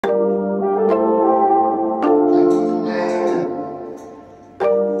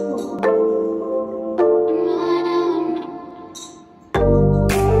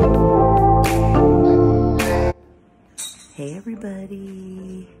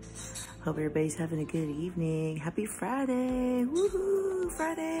Hope everybody's having a good evening. Happy Friday. Woohoo!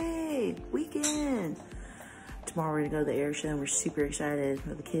 Friday weekend. Tomorrow we're gonna go to the air show and we're super excited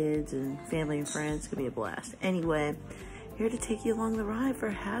with the kids and family and friends. It's gonna be a blast. Anyway, here to take you along the ride for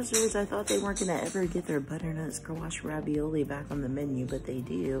Hazards. I thought they weren't gonna ever get their butternut squash ravioli back on the menu, but they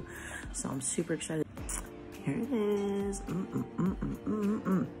do. So I'm super excited. Here it is.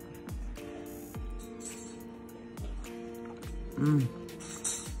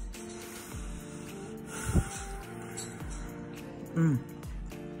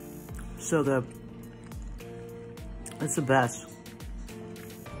 So good. It's the best.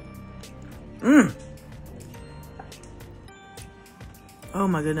 Oh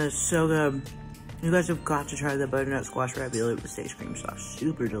my goodness, so good. You guys have got to try the butternut squash ravioli with ice cream sauce.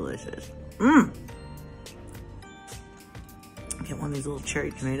 Super delicious. Get one of these little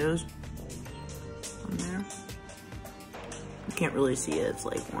cherry tomatoes on there. You can't really see it, it's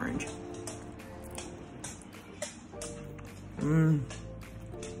like orange.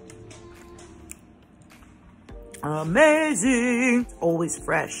 Amazing! Always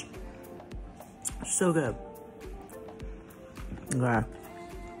fresh. So good. Okay.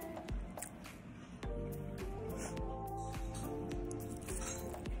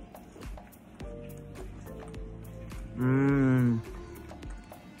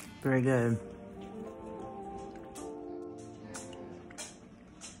 Very good.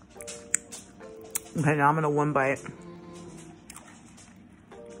 Okay, now I'm gonna one bite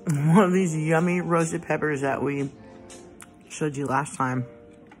one of these yummy roasted peppers that we showed you last time.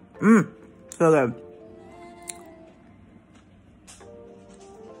 So good.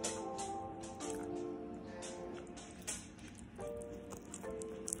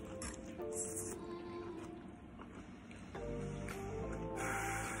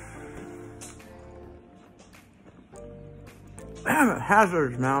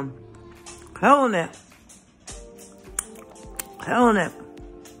 Hazards, man. Killing it. Killing it.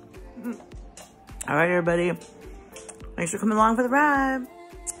 All right, everybody. Thanks for coming along for the ride.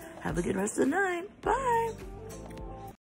 Have a good rest of the night. Bye.